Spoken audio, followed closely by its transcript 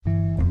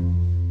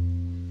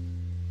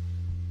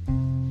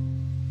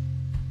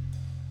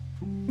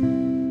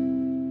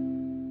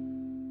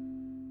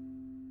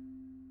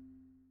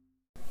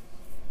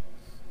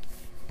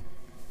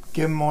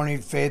Good morning,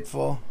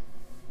 faithful.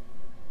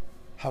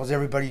 How's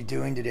everybody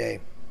doing today?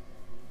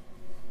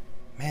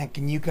 Man,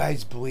 can you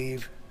guys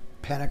believe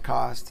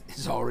Pentecost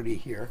is already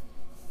here?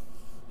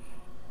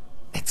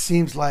 It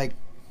seems like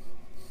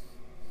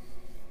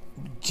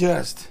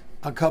just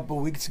a couple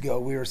weeks ago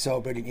we were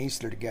celebrating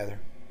Easter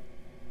together.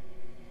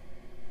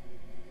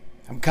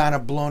 I'm kind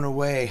of blown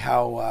away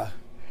how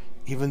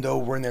even though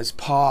we're in this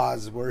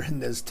pause, we're in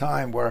this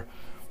time where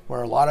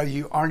a lot of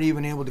you aren't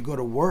even able to go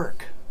to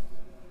work.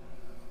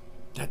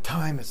 That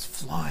time is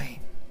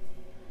flying.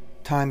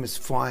 Time is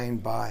flying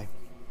by.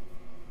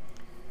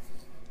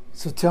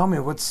 So tell me,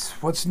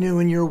 what's new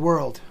in your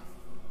world?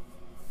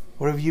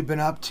 What have you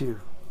been up to?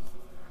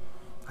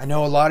 I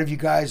know a lot of you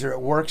guys are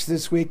at works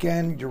this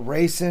weekend. You're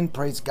racing.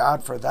 Praise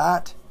God for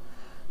that.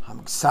 I'm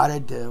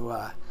excited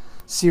to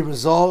see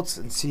results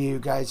and see how you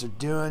guys are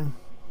doing.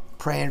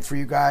 Praying for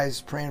you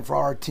guys. Praying for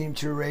all our Team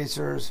 2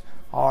 racers,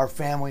 all our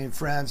family and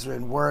friends that are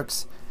in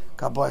works.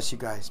 God bless you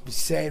guys. Be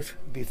safe.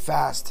 Be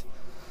fast.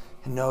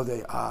 And know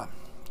that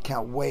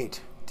can't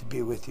wait to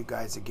be with you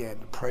guys again,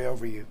 to pray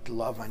over you, to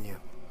love on you.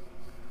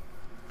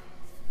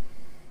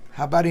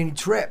 How about any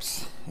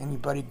trips?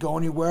 Anybody go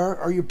anywhere? Or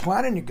are you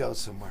planning to go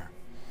somewhere?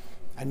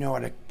 I know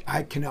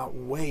I cannot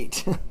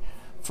wait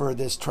for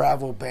this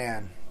travel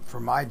ban for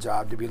my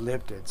job to be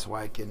lifted so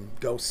I can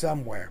go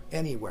somewhere,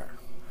 anywhere,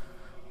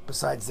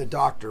 besides the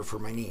doctor for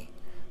my knee.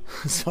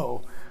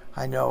 So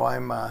I know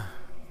I'm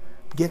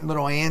getting a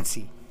little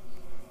antsy.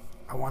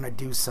 I want to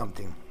do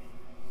something.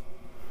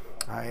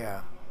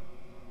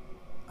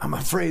 I'm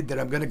afraid that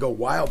I'm going to go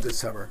wild this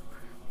summer.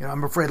 You know,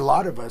 I'm afraid a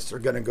lot of us are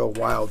going to go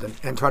wild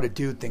and try to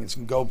do things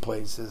and go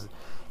places.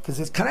 Because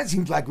it kind of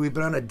seems like we've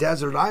been on a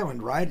desert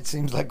island, right? It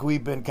seems like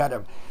we've been kind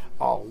of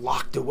all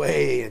locked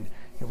away and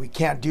we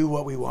can't do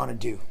what we want to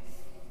do.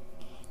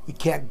 We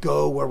can't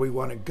go where we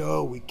want to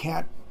go. We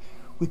can't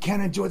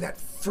enjoy that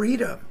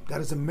freedom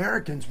that as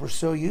Americans we're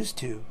so used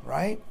to,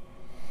 right?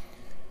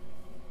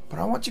 But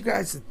I want you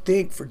guys to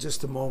think for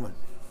just a moment.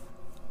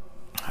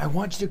 I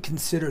want you to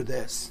consider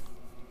this.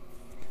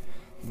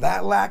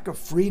 That lack of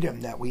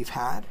freedom that we've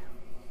had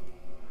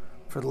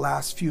for the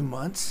last few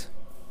months,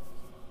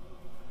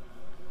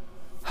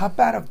 how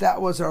about if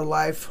that was our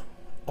life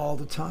all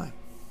the time?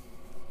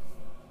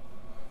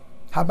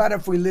 How about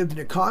if we lived in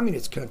a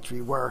communist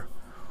country where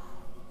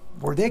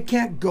they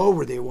can't go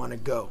where they want to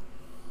go?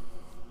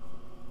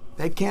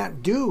 They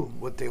can't do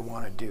what they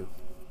want to do.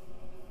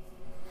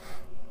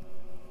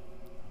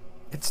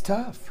 It's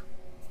tough.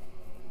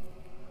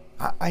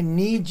 I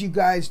need you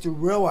guys to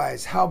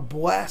realize how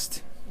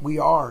blessed we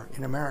are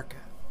in America.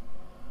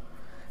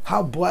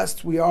 How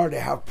blessed we are to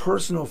have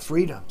personal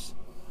freedoms.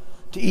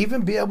 To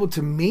even be able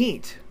to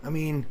meet. I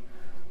mean,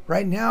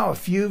 right now, a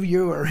few of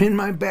you are in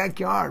my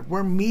backyard.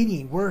 We're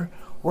meeting.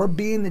 We're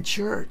being the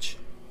church.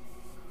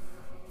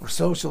 We're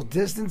social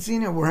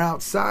distancing and we're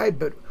outside,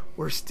 but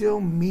we're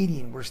still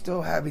meeting. We're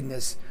still having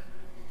this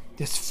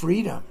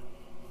freedom.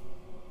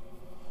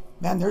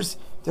 Man,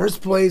 there's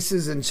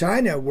places in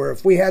China where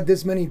if we had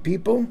this many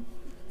people,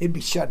 it'd be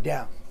shut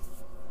down.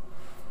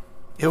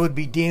 It would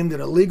be deemed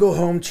an illegal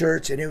home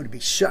church and it would be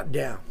shut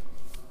down.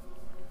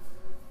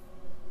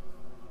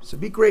 So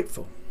be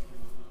grateful.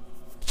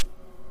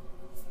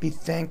 Be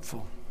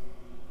thankful.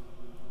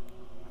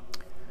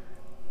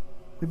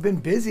 We've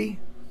been busy.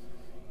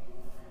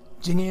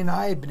 Ginny and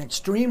I have been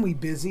extremely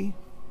busy.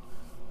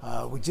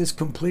 We just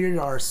completed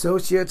our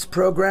associates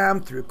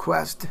program through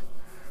Quest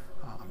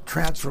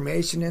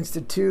Transformation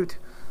Institute.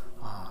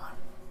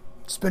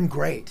 It's been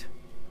great.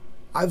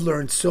 I've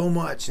learned so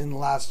much in the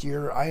last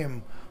year. I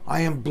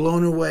am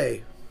blown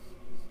away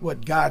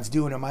what God's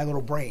doing in my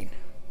little brain.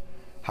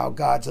 How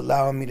God's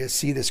allowing me to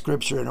see the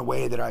scripture in a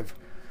way that I've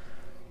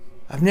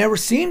never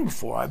seen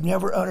before. I've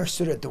never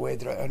understood it the way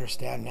that I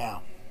understand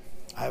now.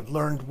 I've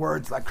learned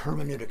words like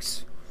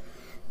hermeneutics.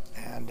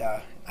 And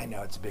I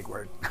know it's a big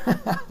word.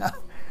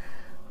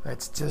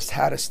 It's just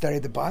how to study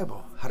the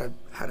Bible, how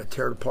to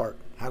tear it apart,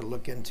 how to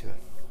look into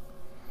it.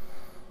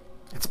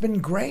 It's been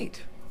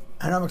great.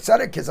 And I'm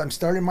excited because I'm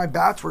starting my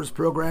bachelor's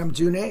program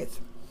June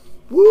 8th.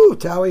 Woo,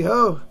 tally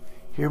ho.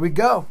 Here we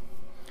go.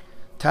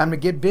 Time to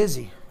get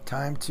busy.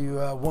 Time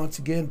to once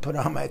again put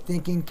on my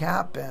thinking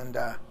cap and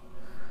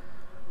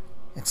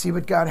see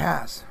what God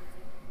has.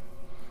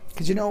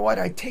 Because you know what?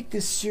 I take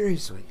this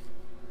seriously.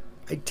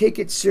 I take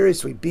it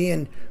seriously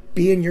being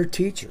your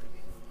teacher,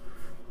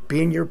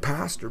 being your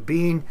pastor,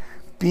 being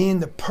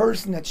the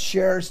person that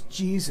shares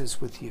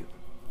Jesus with you.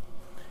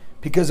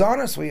 Because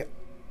honestly,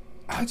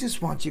 I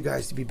just want you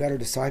guys to be better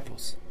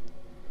disciples.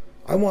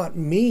 I want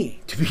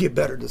me to be a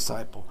better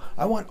disciple.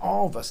 I want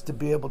all of us to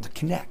be able to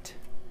connect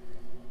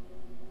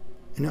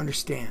and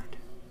understand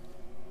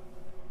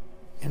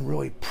and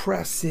really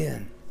press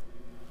in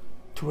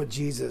to what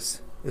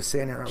Jesus is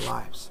saying in our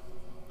lives.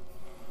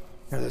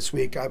 You know, this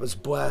week I was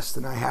blessed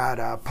and I had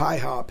Pi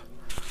Hop,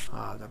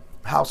 the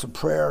House of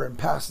Prayer in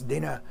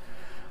Pasadena,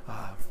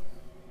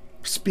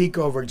 speak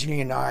over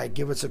Ginny and I,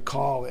 give us a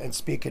call and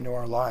speak into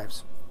our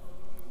lives.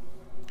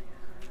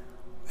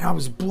 And I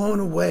was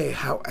blown away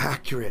how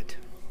accurate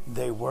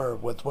they were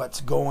with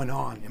what's going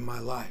on in my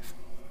life.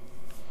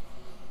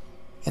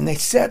 And they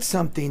said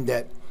something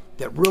that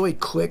really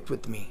clicked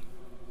with me.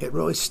 It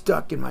really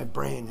stuck in my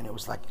brain, and it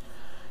was like,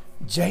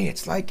 Jay,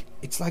 it's like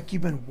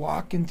you've been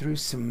walking through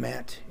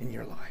cement in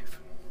your life.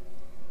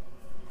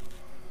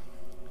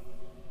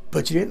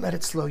 But you didn't let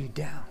it slow you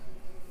down.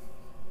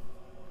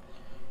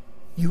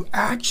 You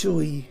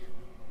actually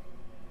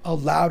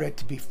allowed it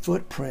to be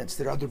footprints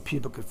that other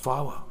people could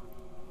follow.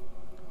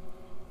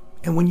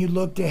 And when you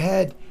looked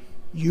ahead,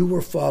 you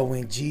were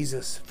following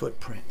Jesus'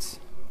 footprints.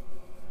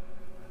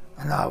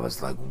 And I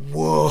was like,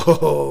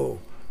 whoa,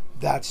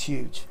 that's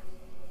huge.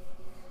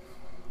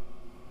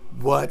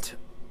 What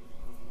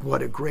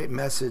a great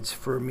message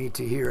for me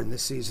to hear in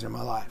this season of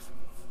my life.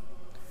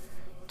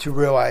 To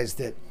realize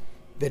that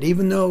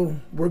even though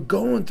we're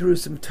going through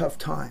some tough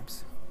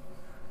times,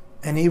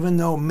 and even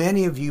though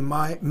many of you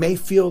may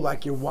feel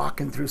like you're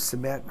walking through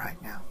cement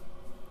right now,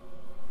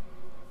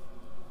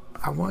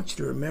 I want you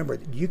to remember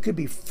that you could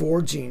be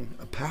forging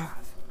a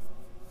path.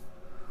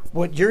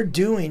 What you're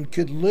doing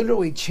could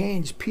literally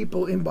change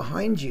people in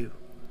behind you.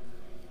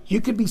 You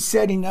could be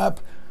setting up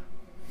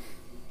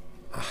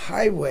a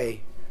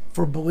highway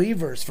for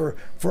believers, for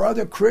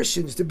other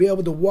Christians to be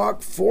able to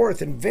walk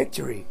forth in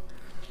victory,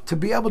 to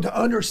be able to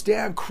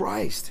understand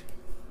Christ.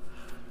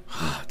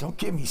 Don't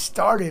get me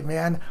started,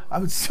 man.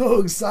 I'm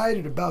so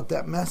excited about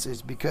that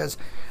message because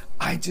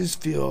I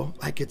just feel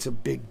like it's a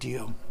big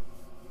deal.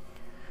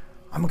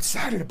 I'm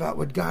excited about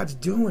what God's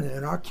doing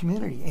in our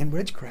community in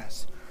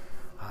Ridgecrest.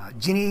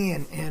 Ginny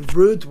and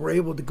Ruth were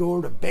able to go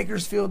over to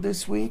Bakersfield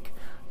this week,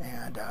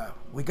 and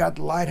we got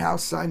the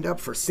Lighthouse signed up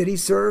for City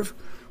Serve.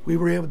 We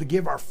were able to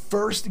give our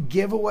first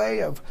giveaway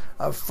of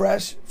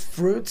fresh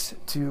fruits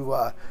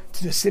to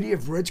the city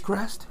of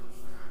Ridgecrest.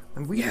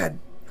 And we had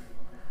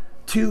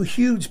 2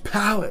 huge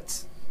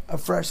pallets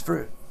of fresh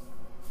fruit.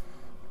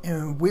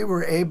 And we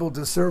were able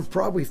to serve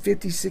probably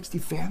 50, 60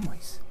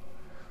 families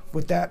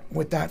with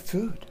that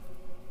food.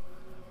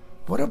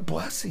 What a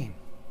blessing.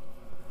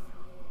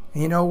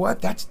 And you know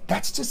what? That's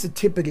just the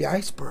tip of the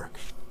iceberg.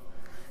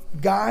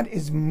 God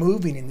is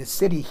moving in the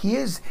city. He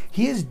is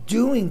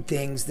doing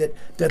things that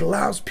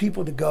allows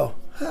people to go,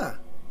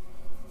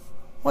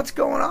 what's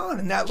going on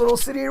in that little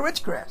city of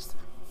Ridgecrest?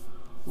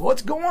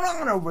 What's going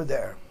on over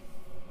there?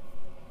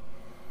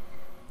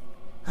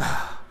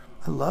 I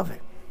love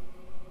it.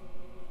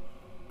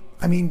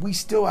 I mean, we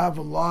still have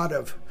a lot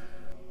of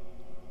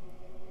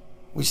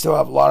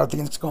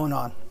things going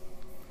on.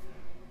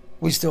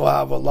 We still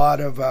have a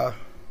lot of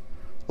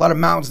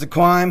mountains to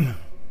climb,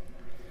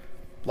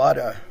 a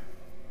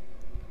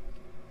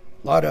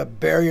lot of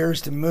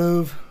barriers to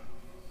move.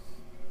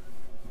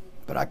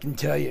 But I can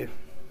tell you,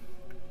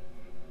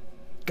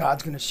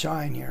 God's going to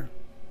shine here.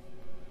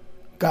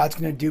 God's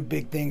going to do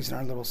big things in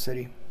our little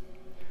city.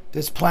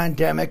 This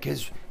pandemic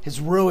has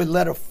really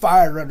lit a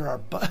fire under our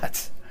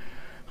butts.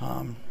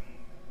 And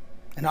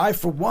I,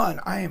 for one,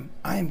 I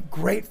am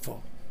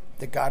grateful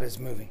that God is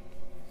moving.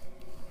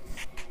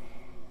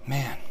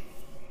 Man,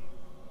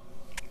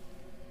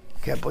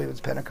 can't believe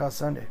it's Pentecost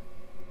Sunday.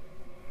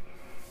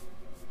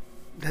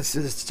 This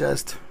is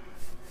just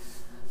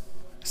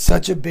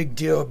such a big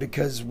deal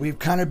because we've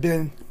kind of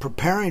been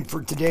preparing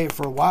for today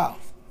for a while.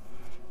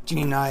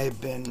 Jeannie and I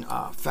have been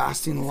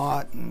fasting a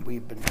lot, and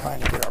we've been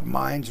trying to get our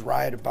minds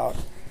right about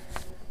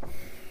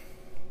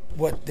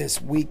what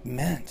this week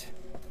meant,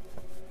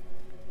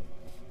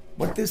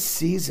 what this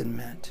season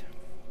meant.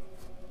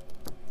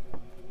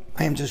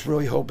 I am just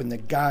really hoping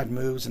that God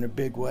moves in a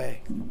big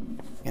way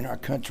in our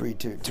country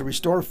to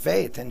restore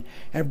faith and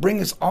bring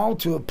us all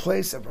to a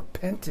place of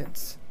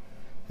repentance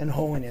and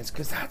holiness,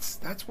 because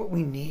that's what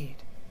we need.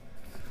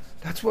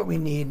 That's what we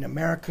need in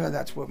America.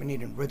 That's what we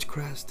need in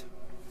Ridgecrest.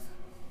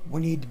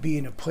 We need to be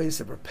in a place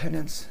of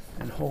repentance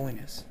and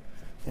holiness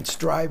and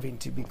striving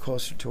to be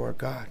closer to our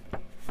God.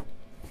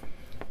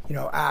 You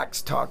know,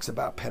 Acts talks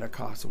about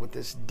Pentecost and what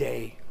this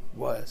day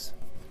was.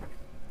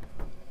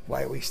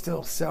 Why we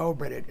still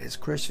celebrate it as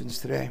Christians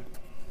today.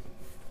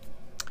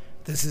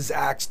 This is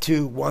Acts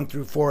 2,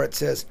 1-4. It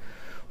says,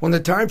 when the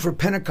time for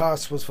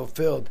Pentecost was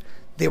fulfilled,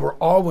 they were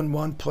all in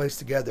one place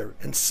together.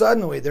 And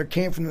suddenly there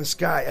came from the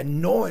sky a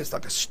noise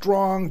like a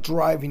strong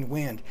driving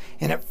wind,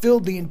 and it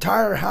filled the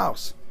entire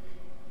house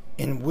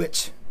in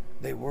which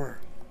they were.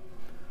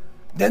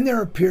 Then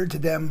there appeared to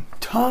them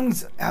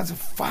tongues as of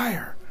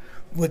fire,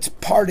 which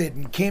parted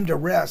and came to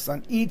rest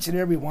on each and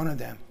every one of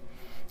them.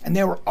 And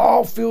they were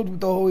all filled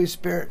with the Holy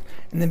Spirit,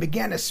 and they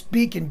began to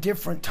speak in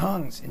different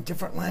tongues, in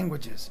different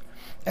languages,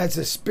 as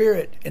the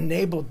Spirit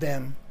enabled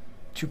them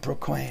to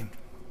proclaim.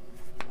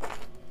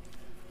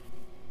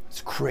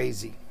 It's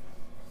crazy.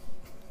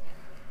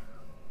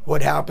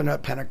 What happened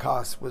at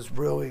Pentecost was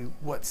really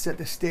what set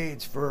the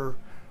stage for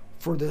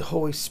the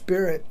Holy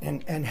Spirit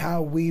and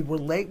how we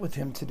relate with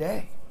Him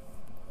today.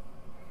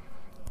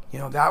 You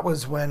know, that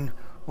was when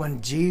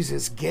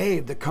Jesus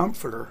gave the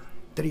Comforter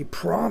that He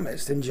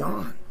promised in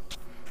John,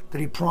 that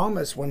He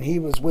promised when He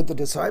was with the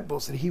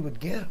disciples that He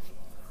would give.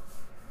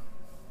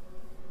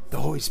 The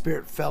Holy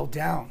Spirit fell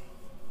down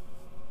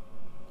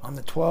on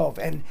the 12,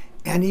 and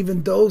and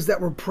even those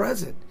that were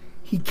present.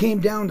 He came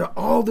down to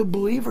all the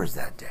believers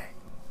that day.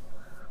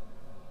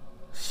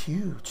 It's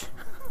huge.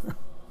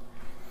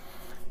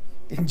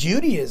 In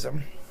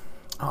Judaism,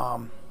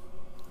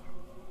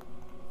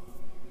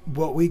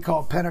 what we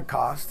call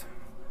Pentecost,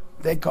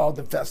 they called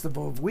the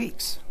Festival of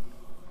Weeks.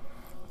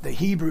 The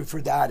Hebrew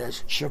for that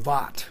is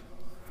Shavat.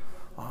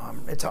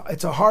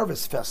 It's a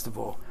harvest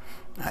festival.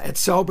 It's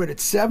celebrated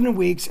 7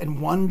 weeks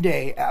and 1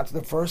 day after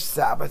the first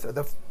Sabbath of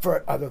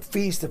the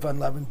Feast of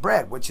Unleavened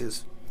Bread, which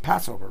is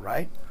Passover,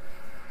 right?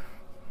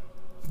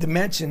 The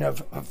mention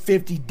of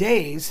 50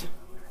 days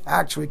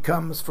actually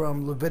comes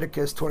from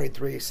Leviticus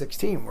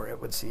 23:16, where it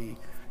would see,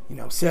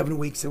 7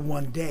 weeks and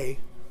 1 day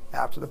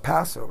after the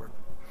Passover.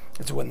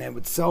 It's when they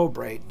would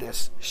celebrate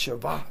this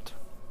Shavat.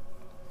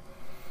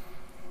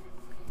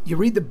 You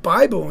read the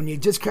Bible and you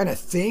just kind of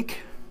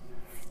think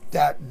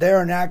that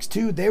there in Acts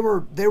 2, they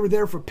were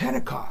there for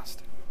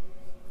Pentecost.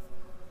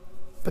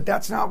 But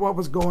that's not what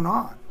was going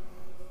on.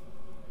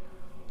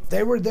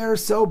 They were there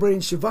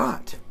celebrating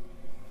Shavat.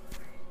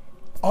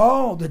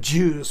 All the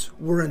Jews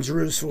were in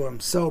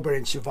Jerusalem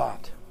celebrating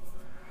Shavat.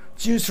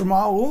 Jews from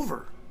all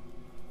over.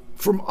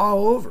 From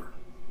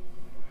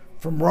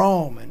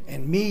Rome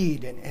and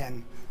Mede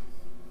and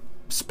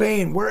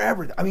Spain,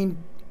 wherever. I mean,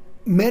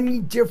 many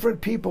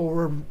different people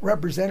were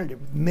represented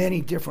with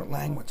many different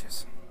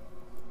languages.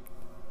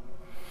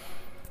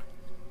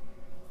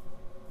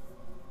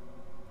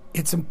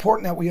 It's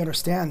important that we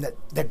understand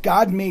that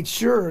God made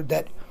sure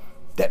that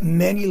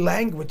many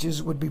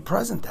languages would be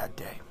present that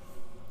day.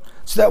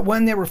 So that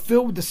when they were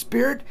filled with the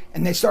Spirit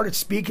and they started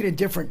speaking in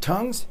different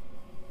tongues,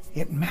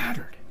 it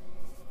mattered.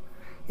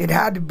 It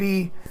had to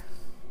be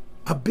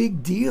a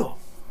big deal.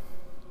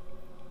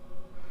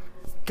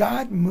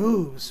 God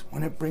moves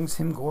when it brings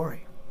Him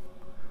glory.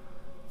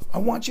 I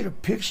want you to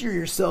picture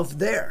yourself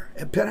there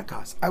at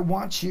Pentecost. I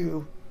want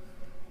you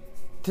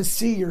to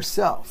see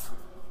yourself,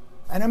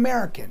 an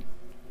American,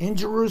 in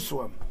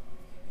Jerusalem.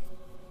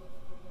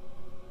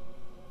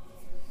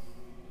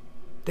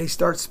 They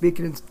start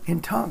speaking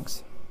in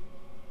tongues.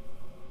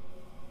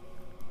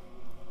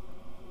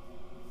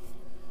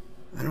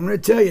 And I'm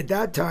going to tell you, at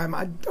that time,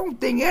 I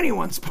don't think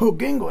anyone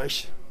spoke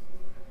English.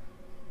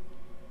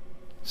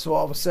 So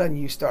all of a sudden,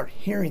 you start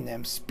hearing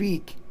them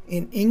speak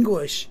in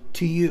English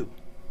to you.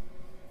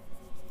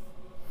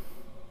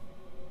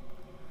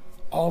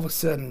 All of a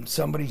sudden,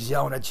 somebody's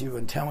yelling at you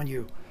and telling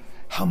you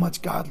how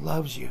much God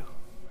loves you,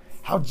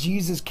 how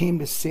Jesus came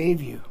to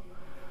save you,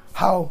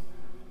 how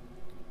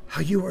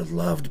you are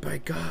loved by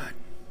God,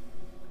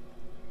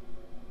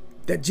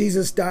 that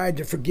Jesus died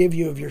to forgive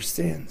you of your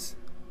sins.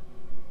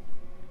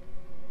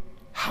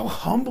 How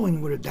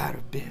humbling would that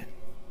have been?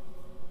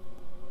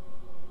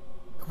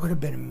 It would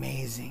have been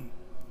amazing.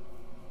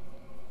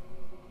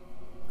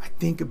 I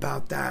think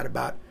about that,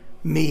 about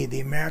me, the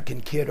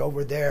American kid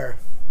over there,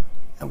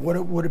 and what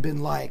it would have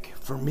been like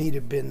for me to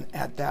have been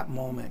at that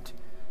moment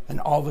and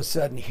all of a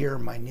sudden hear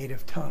my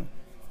native tongue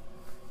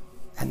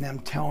and them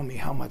telling me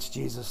how much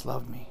Jesus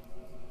loved me.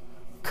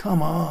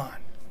 Come on.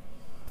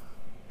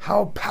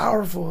 How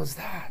powerful is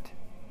that?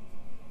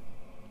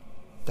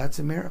 That's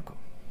a miracle.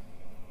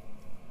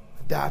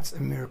 That's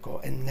a miracle.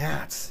 And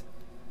that's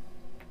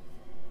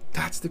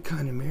the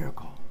kind of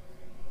miracle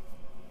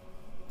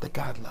that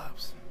God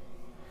loves.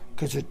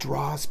 Because it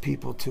draws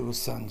people to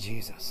His Son,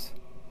 Jesus.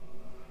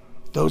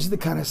 Those are the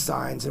kind of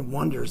signs and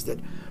wonders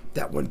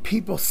that when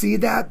people see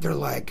that, they're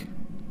like,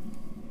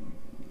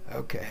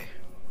 okay,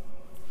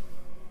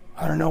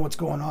 I don't know what's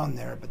going on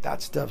there, but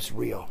that stuff's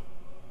real.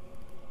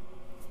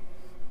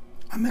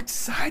 I'm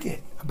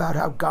excited about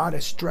how God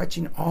is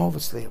stretching all of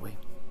us lately.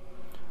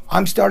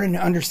 I'm starting to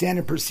understand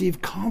and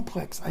perceive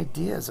complex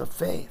ideas of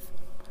faith.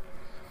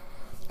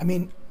 I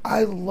mean,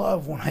 I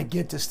love when I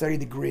get to study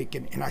the Greek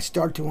and I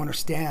start to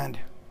understand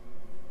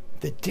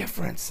the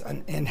difference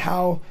in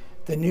how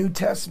the New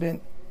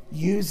Testament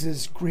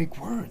uses Greek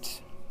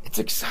words. It's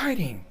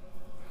exciting.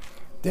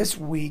 This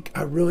week,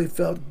 I really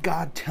felt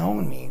God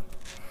telling me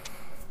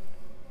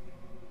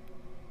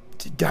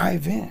to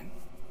dive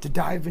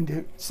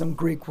into some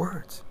Greek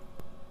words.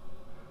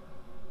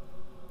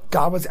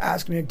 God was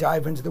asking me to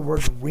dive into the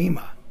word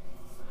rhema,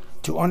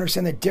 to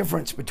understand the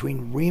difference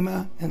between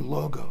rhema and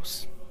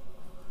logos.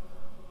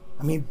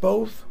 I mean,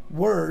 both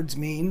words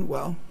mean,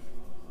 well,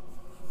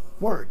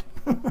 word.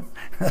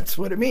 That's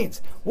what it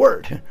means,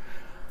 word.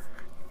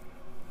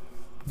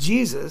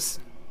 Jesus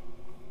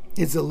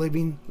is the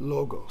living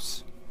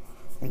logos.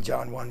 In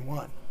John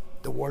 1:1,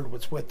 the Word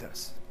was with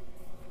us.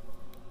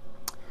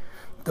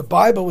 The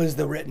Bible is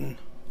the written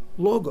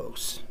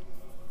logos.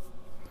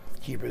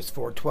 Hebrews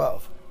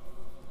 4:12.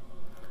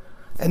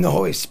 And the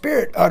Holy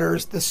Spirit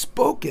utters the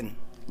spoken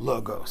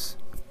logos.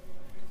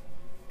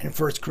 In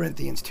 1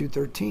 Corinthians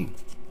 2:13.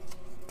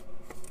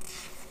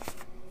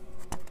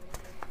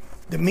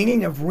 The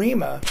meaning of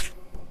rhema,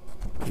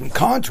 in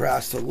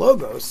contrast to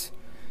logos,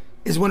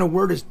 is when a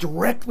word is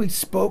directly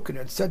spoken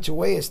in such a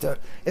way as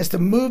to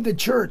move the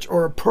church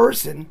or a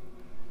person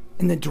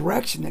in the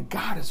direction that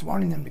God is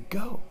wanting them to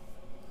go.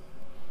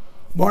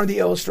 One of the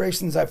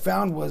illustrations I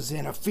found was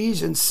in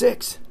Ephesians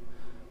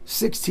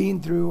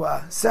 6:16 through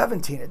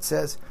 17. It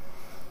says,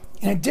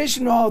 in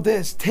addition to all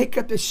this, take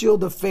up the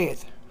shield of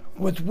faith,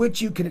 with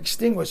which you can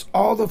extinguish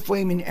all the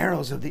flaming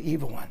arrows of the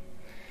evil one.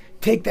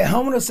 Take the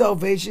helmet of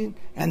salvation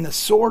and the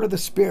sword of the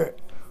Spirit,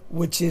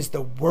 which is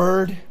the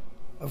word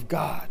of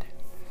God,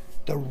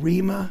 the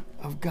Rhema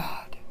of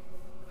God.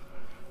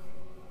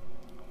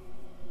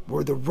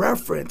 Where the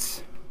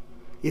reference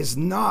is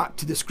not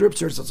to the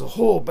scriptures as a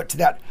whole, but to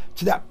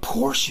that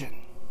portion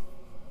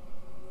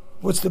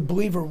which the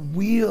believer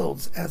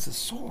wields as a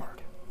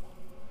sword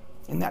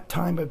in that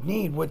time of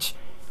need, which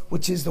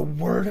is the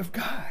word of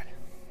God.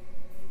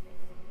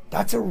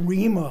 That's a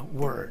Rhema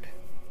word.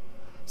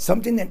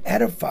 Something that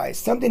edifies,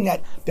 something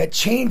that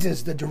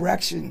changes the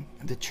direction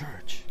of the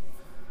church,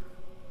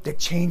 that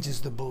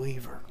changes the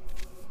believer.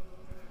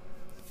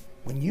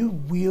 When you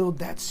wield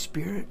that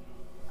spirit,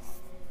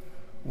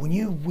 when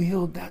you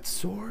wield that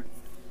sword,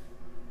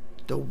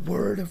 the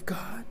word of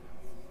God,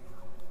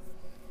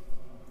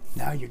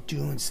 now you're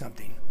doing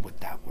something with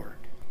that word.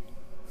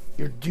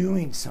 You're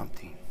doing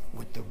something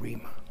with the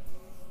Rhema.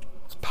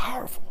 It's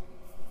powerful.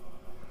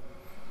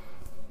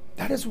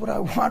 That is what I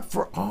want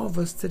for all of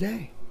us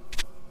today.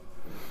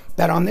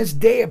 That on this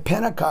day of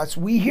Pentecost,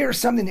 we hear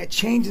something that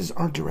changes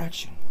our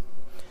direction.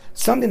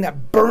 Something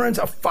that burns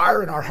a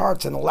fire in our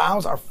hearts and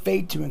allows our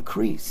faith to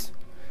increase.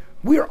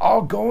 We are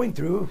all going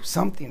through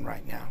something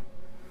right now.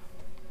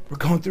 We're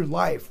going through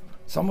life.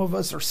 Some of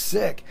us are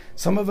sick.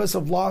 Some of us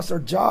have lost our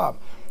job.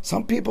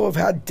 Some people have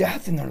had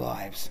death in their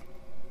lives.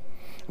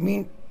 I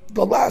mean,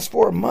 the last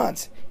 4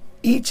 months,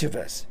 each of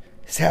us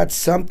has had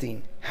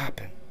something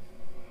happen.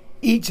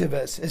 Each of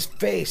us has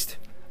faced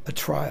a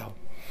trial.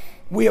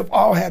 We have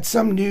all had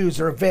some news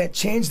or event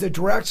change the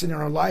direction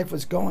our life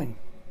was going.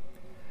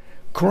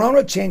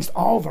 Corona changed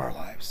all of our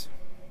lives.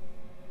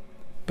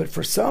 But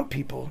for some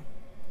people,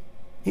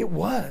 it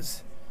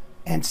was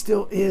and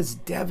still is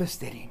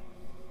devastating.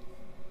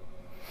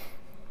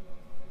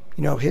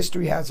 You know,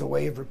 history has a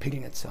way of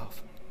repeating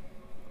itself.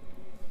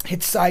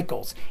 It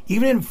cycles.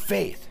 Even in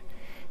faith,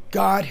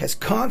 God has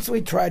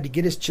constantly tried to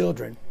get his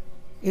children,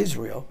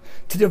 Israel,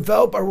 to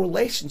develop a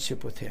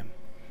relationship with him.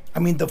 I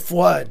mean, the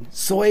flood,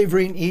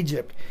 slavery in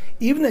Egypt,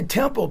 even the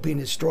temple being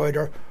destroyed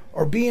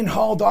or being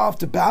hauled off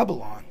to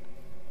Babylon.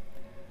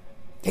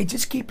 They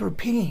just keep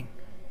repeating.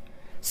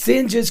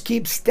 Sin just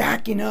keeps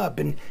stacking up.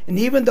 And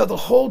even though the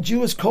whole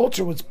Jewish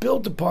culture was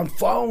built upon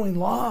following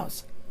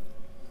laws,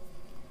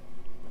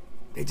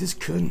 they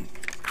just couldn't.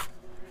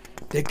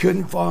 They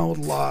couldn't follow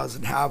the laws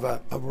and have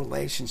a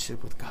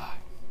relationship with God.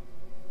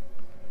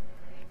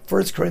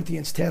 1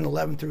 Corinthians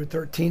 10:11 through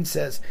 13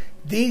 says,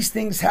 these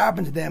things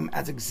happened to them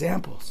as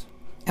examples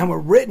and were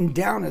written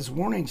down as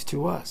warnings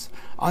to us,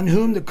 on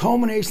whom the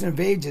culmination of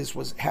ages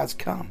has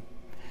come.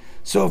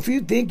 So if you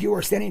think you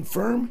are standing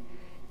firm,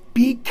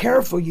 be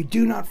careful you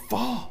do not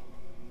fall.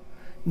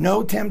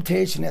 No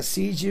temptation has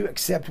seized you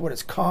except what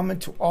is common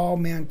to all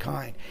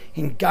mankind.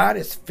 And God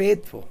is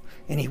faithful,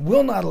 and he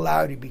will not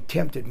allow you to be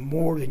tempted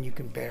more than you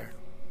can bear.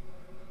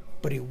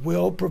 But he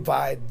will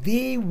provide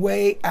the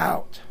way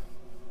out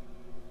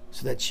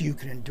so that you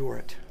can endure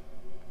it.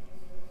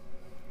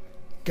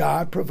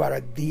 God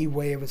provided the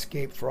way of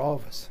escape for all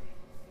of us.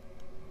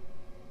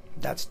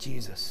 That's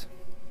Jesus.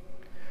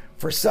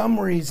 For some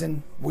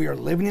reason, we are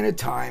living in a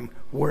time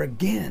where,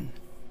 again,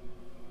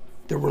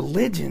 the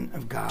religion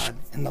of God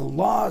and the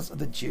laws of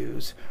the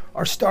Jews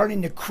are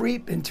starting to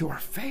creep into our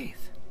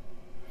faith.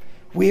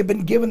 We have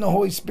been given the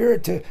Holy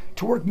Spirit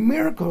to work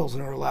miracles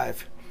in our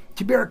life,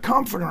 to be our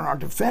comforter and our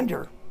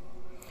defender.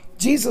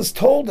 Jesus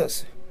told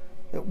us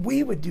that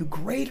we would do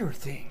greater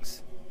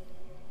things.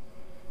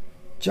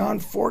 John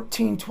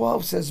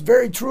 14:12 says,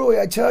 very truly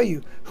I tell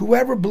you,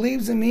 whoever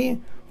believes in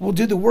me will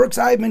do the works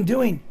I have been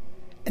doing,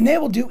 and they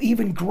will do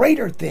even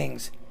greater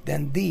things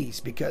than these,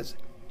 because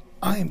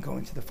I am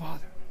going to the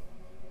Father.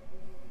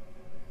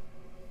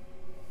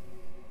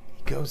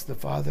 He goes to the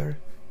Father,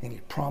 and he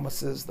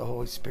promises the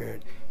Holy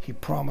Spirit. He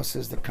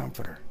promises the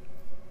Comforter.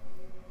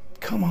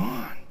 Come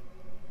on.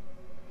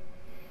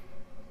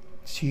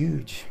 It's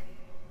huge.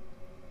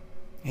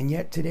 And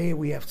yet today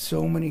we have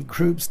so many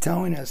groups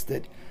telling us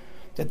that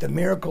the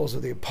miracles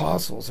of the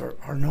apostles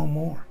are no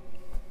more.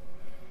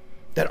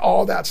 That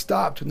all that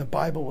stopped when the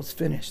Bible was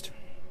finished.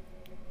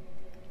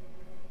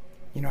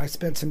 You know, I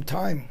spent some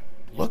time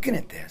looking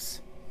at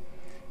this,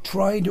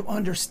 trying to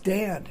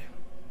understand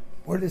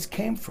where this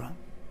came from.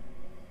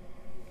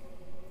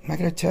 I'm not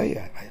going to tell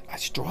you, I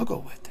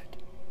struggle with it.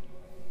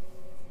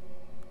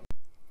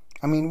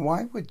 I mean,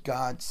 why would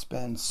God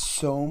spend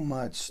so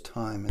much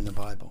time in the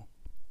Bible?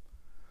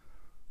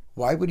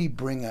 Why would he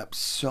bring up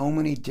so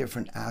many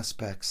different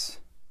aspects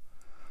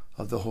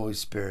of the Holy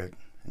Spirit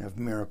and of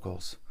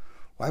miracles?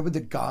 Why would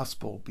the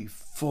gospel be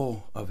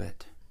full of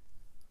it?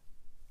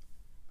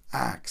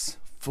 Acts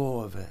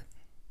full of it.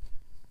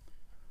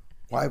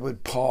 Why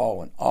would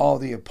Paul and all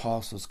the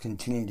apostles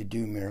continue to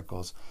do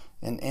miracles?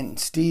 And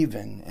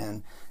Stephen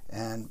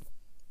and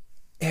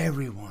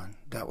everyone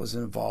that was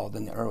involved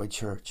in the early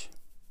church.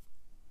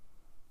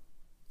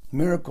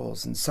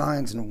 Miracles and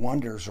signs and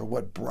wonders are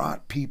what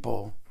brought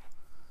people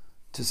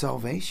to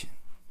salvation.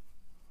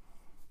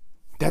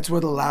 That's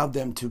what allowed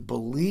them to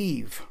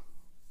believe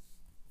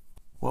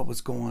what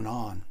was going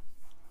on,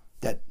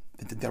 that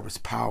there was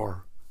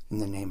power in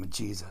the name of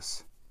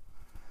Jesus.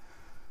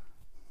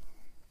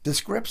 The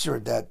scripture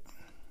that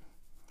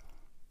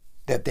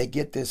they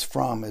get this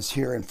from is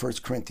here in 1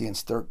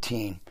 Corinthians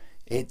 13,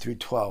 8 through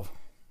 12.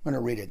 I'm going to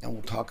read it and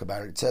we'll talk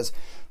about it. It says,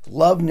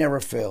 love never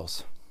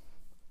fails,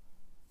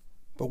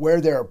 but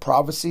where there are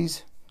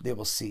prophecies, they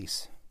will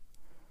cease.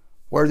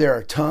 Where there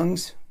are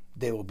tongues,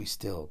 they will be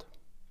stilled.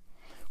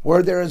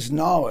 Where there is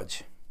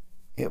knowledge,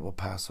 it will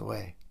pass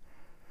away.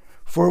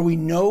 For we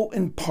know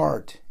in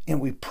part,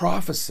 and we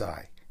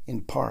prophesy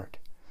in part.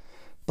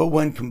 But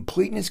when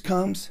completeness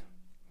comes,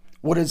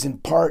 what is in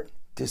part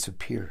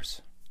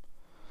disappears.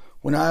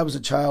 When I was a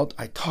child,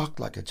 I talked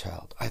like a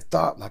child. I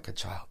thought like a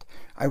child.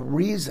 I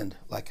reasoned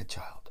like a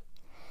child.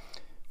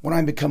 When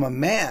I become a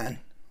man,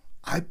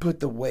 I put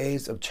the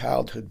ways of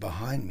childhood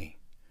behind me.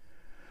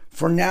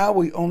 For now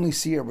we only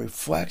see a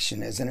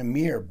reflection as in a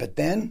mirror, but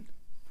then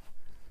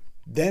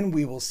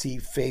we will see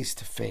face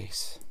to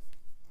face.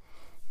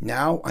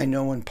 Now I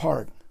know in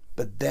part,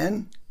 but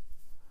then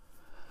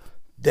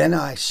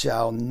I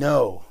shall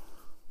know,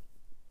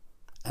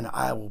 and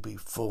I will be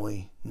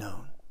fully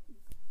known.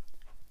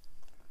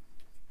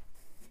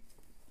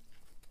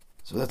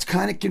 So that's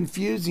kind of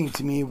confusing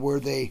to me where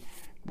they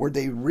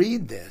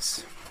read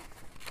this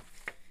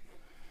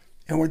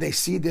and where they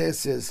see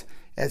this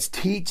as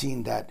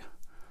teaching that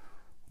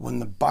when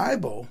the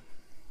Bible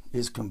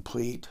is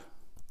complete,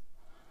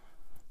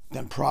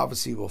 then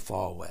prophecy will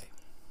fall away.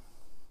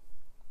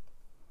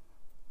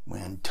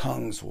 When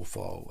tongues will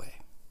fall away.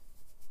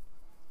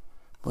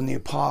 When the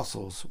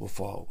apostles will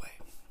fall away.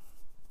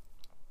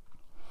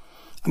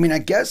 I mean, I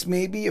guess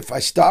maybe if I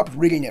stopped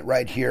reading it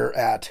right here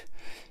at,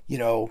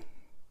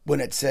 when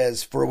it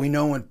says, for we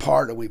know in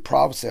part or we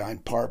prophesy in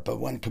part, but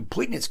when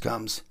completeness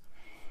comes,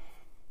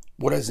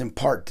 what is in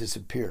part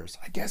disappears.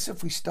 I guess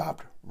if we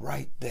stopped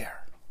right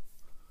there,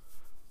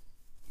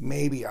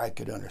 maybe I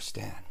could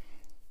understand.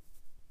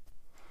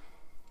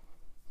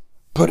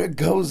 But it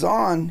goes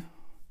on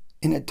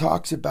and it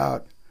talks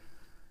about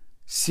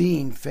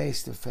seeing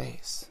face to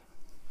face.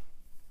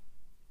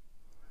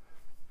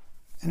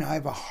 And I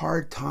have a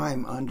hard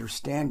time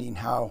understanding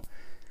how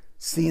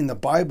seeing the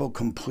Bible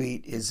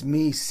complete is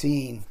me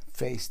seeing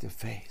face to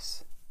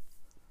face.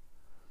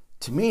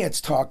 To me,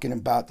 it's talking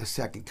about the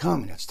second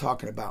coming. It's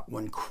talking about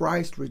when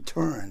Christ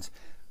returns,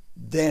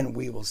 then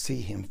we will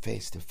see him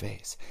face to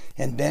face.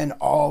 And then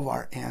all of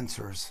our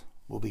answers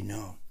will be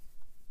known.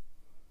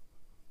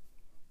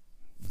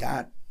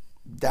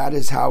 That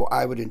is how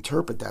I would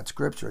interpret that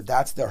scripture.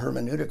 That's the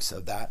hermeneutics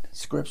of that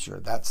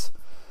scripture.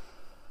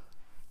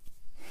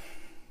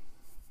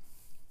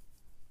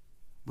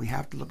 We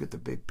have to look at the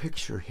big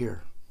picture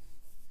here.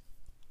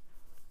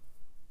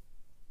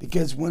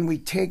 Because when we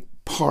take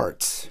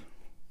parts,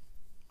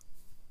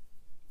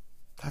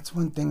 that's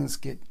when things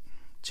get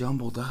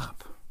jumbled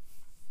up.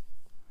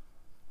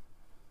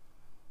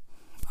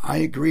 I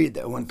agree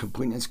that when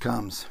completeness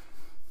comes,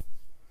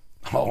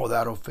 all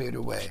that'll fade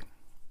away.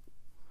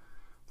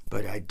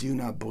 But I do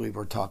not believe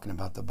we're talking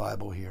about the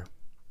Bible here.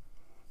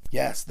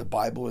 Yes, the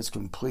Bible is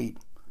complete.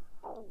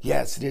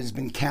 Yes, it has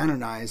been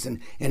canonized,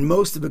 and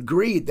most have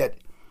agreed that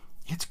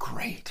it's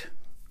great.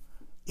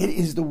 It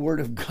is the Word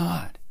of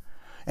God.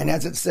 And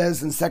as it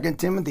says in 2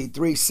 Timothy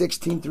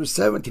 3:16 through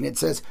 17, it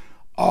says,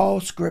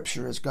 all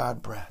Scripture is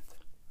God-breathed.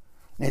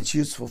 And it's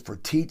useful for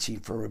teaching,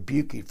 for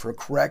rebuking, for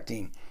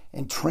correcting,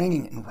 and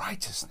training in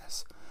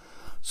righteousness,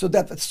 so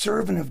that the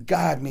servant of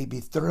God may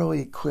be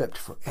thoroughly equipped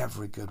for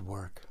every good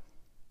work.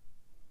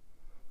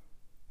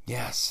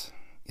 Yes,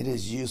 it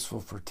is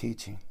useful for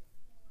teaching,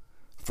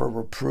 for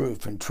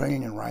reproof and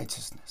training in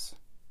righteousness.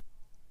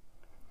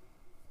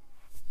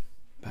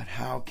 But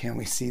how can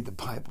we see the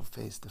Bible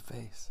face to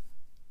face?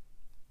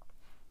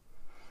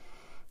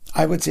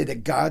 I would say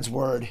that God's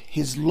Word,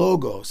 His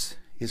Logos,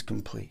 is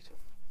complete.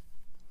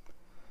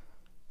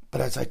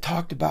 But as I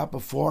talked about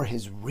before,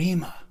 His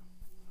Rhema,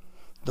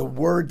 the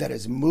Word that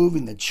is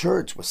moving the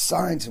church with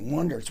signs and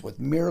wonders, with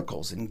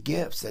miracles and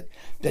gifts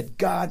that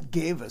God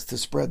gave us to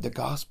spread the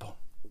gospel.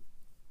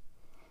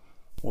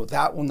 Well,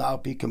 that will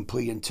not be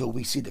complete until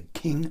we see the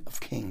King of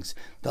Kings,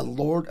 the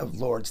Lord of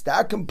Lords.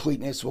 That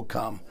completeness will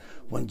come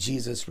when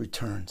Jesus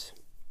returns.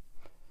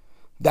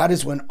 That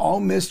is when all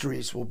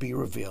mysteries will be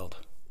revealed.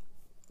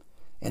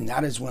 And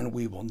that is when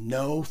we will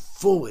know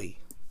fully,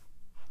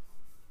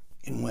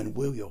 and when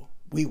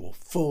we will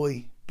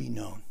fully be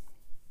known.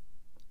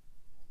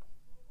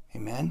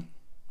 Amen?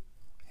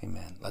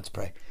 Amen. Let's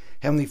pray.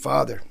 Heavenly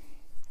Father,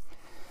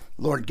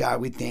 Lord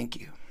God, we thank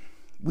you.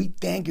 We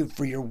thank you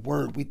for your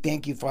word. We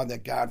thank you, Father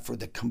God, for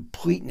the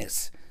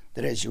completeness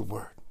that is your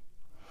word.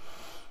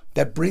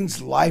 That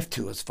brings life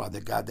to us, Father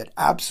God, that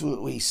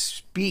absolutely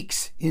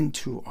speaks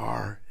into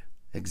our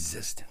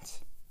existence.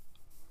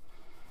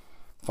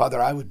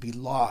 Father, I would be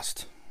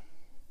lost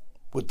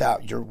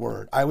without your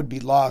word. I would be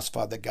lost,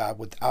 Father God,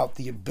 without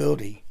the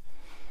ability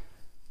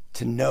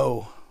to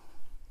know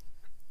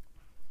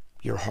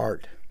your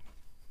heart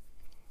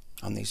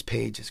on these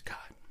pages, God.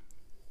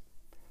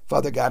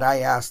 Father God, I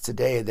ask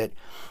today that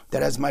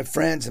as my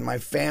friends and my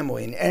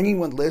family and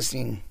anyone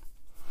listening,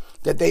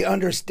 that they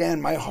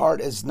understand my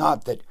heart is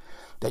not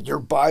that your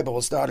Bible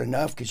is not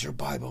enough, because your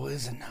Bible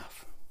is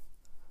enough.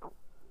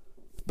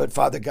 But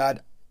Father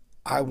God,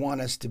 I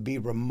want us to be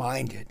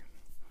reminded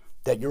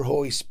that your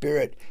Holy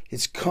Spirit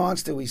is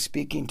constantly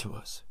speaking to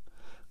us,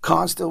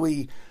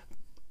 constantly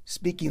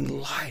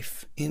speaking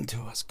life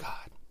into us,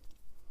 God.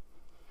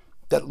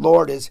 That,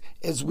 Lord,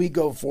 as we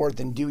go forth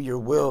and do your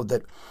will,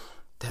 that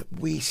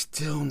we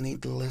still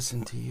need to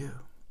listen to you.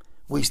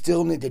 We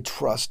still need to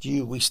trust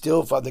you. We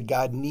still, Father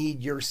God,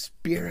 need your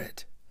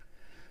Spirit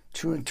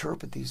to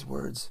interpret these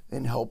words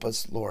and help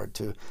us, Lord,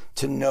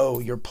 to know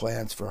your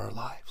plans for our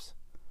lives.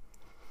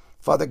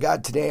 Father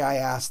God, today I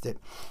ask that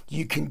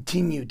you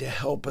continue to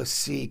help us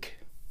seek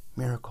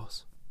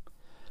miracles.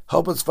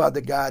 Help us, Father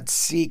God,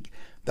 seek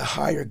the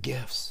higher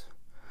gifts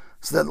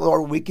so that,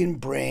 Lord, we can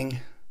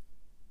bring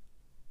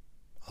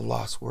a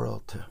lost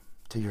world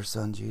to your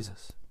Son,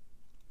 Jesus.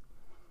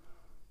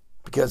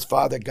 Because,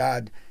 Father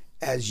God,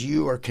 as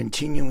you are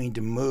continuing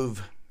to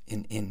move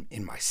in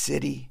my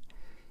city,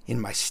 in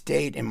my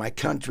state, in my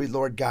country,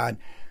 Lord God,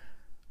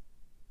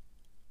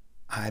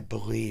 I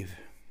believe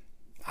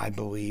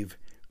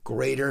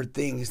greater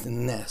things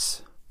than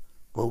this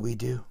will we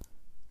do.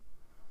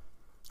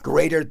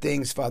 Greater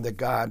things, Father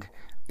God,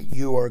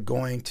 you are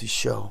going to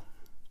show.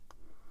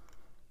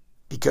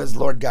 Because,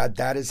 Lord God,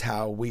 that is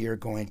how we are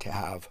going to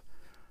have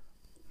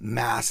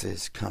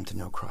masses come to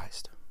know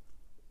Christ.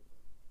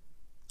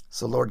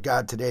 So, Lord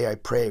God, today I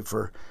pray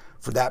for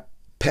that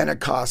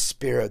Pentecost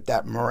spirit,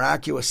 that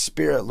miraculous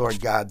spirit,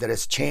 Lord God, that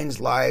has changed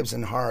lives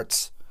and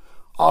hearts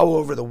all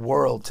over the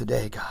world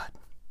today, God.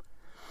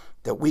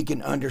 That we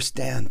can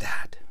understand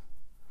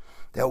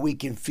that we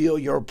can feel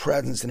your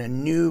presence in a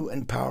new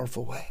and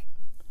powerful way.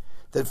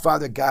 That,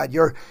 Father God,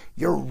 your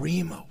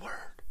Rhema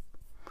word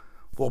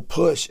will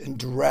push and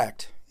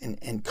direct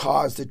and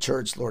cause the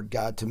church, Lord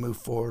God, to move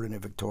forward in a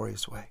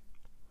victorious way.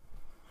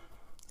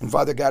 And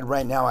Father God,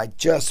 right now, I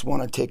just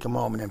want to take a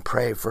moment and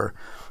pray for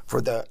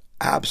the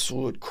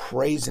absolute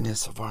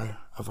craziness of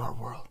our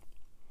world.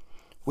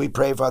 We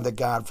pray, Father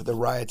God, for the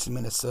riots in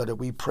Minnesota.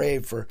 We pray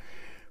for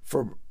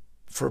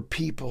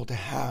people to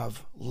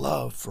have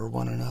love for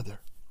one another.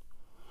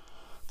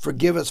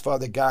 Forgive us,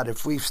 Father God,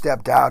 if we've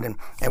stepped out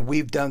and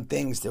we've done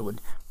things that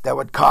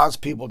would cause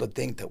people to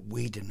think that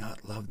we did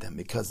not love them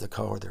because of the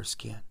color of their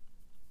skin.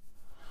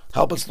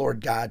 Help us,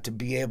 Lord God, to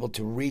be able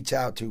to reach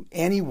out to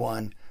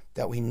anyone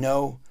that we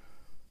know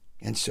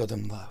and show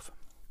them love.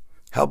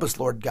 Help us,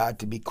 Lord God,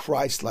 to be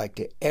Christ-like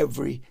to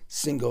every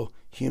single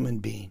human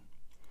being.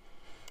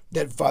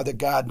 That, Father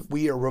God,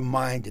 we are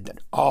reminded that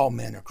all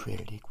men are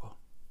created equal.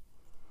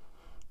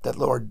 That,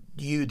 Lord,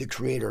 you, the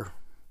Creator,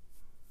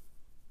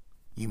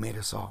 you made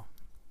us all.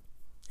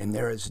 And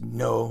there is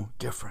no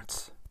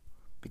difference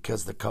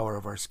because of the color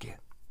of our skin.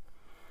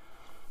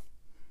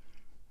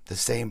 The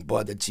same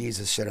blood that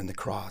Jesus shed on the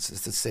cross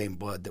is the same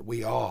blood that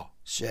we all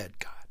shed,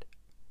 God.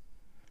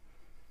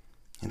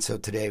 And so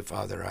today,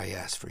 Father, I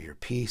ask for your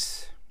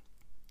peace.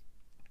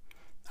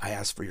 I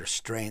ask for your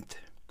strength.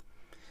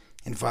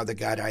 And Father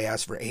God, I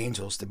ask for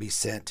angels to be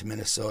sent to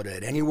Minnesota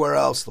and anywhere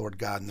else, Lord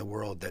God, in the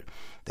world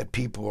that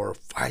people are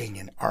fighting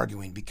and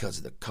arguing because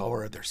of the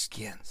color of their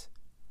skins.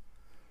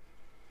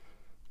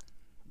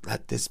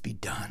 Let this be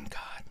done,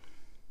 God.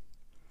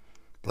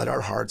 Let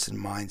our hearts and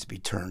minds be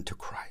turned to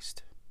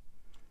Christ.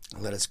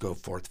 And let us go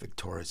forth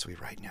victoriously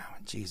right now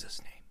in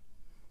Jesus'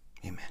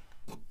 name.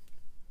 Amen.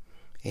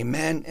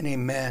 Amen and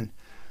amen.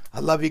 I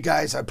love you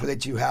guys. I pray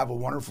that you have a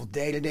wonderful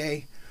day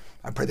today.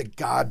 I pray that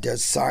God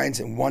does signs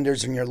and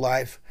wonders in your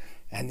life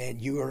and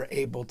that you are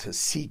able to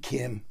seek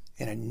him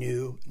in a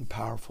new and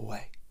powerful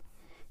way.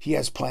 He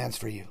has plans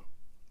for you.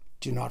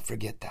 Do not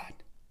forget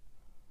that.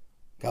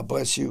 God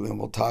bless you, and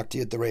we'll talk to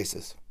you at the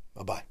races.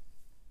 Bye-bye.